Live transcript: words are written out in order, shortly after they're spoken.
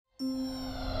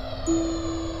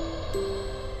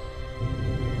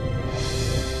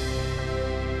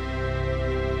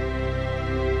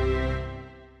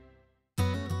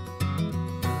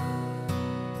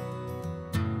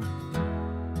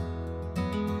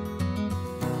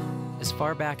As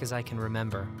far back as I can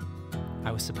remember,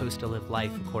 I was supposed to live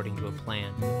life according to a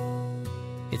plan.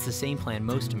 It's the same plan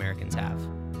most Americans have.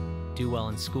 Do well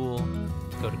in school,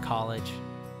 go to college,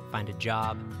 find a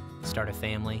job, start a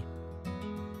family.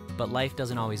 But life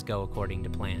doesn't always go according to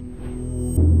plan.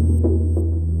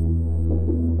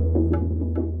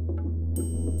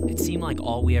 It seemed like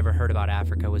all we ever heard about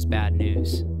Africa was bad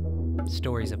news.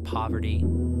 Stories of poverty,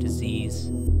 disease,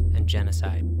 and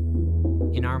genocide.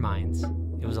 In our minds,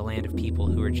 it was a land of people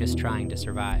who were just trying to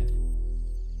survive.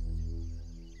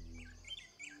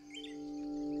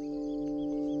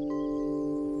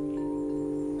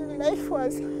 Life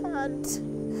was hard.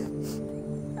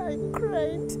 I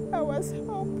cried. I was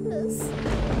hopeless.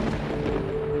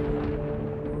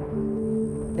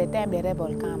 The time the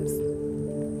rebel comes,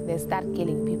 they start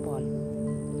killing people.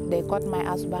 They caught my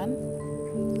husband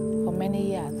for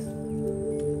many years.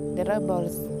 The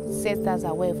rebels chased us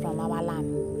away from our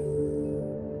land.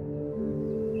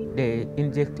 They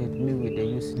injected me with a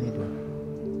used needle.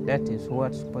 That is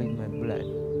what spoiled my blood.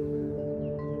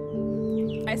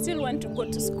 I still want to go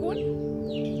to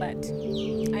school, but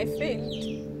I failed.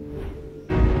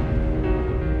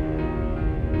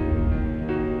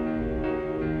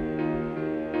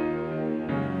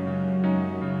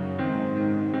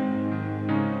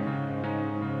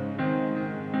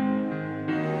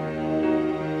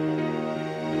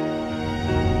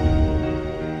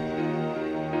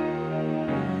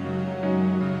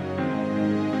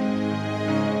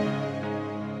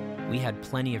 We had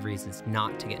plenty of reasons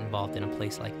not to get involved in a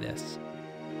place like this.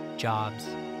 Jobs,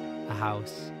 a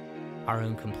house, our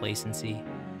own complacency.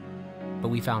 But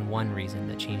we found one reason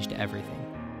that changed everything.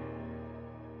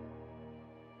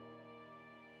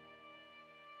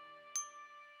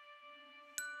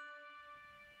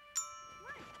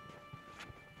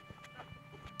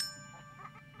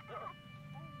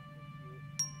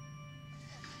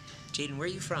 Jaden, where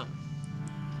are you from?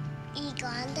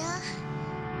 Uganda.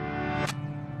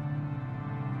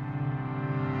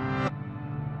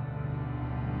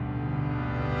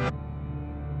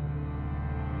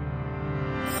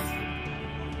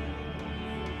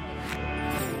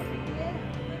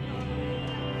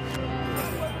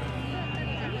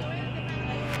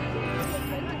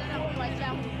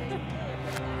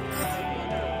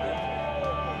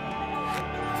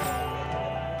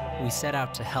 We set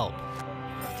out to help,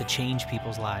 to change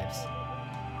people's lives,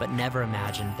 but never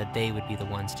imagined that they would be the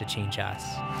ones to change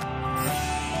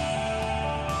us.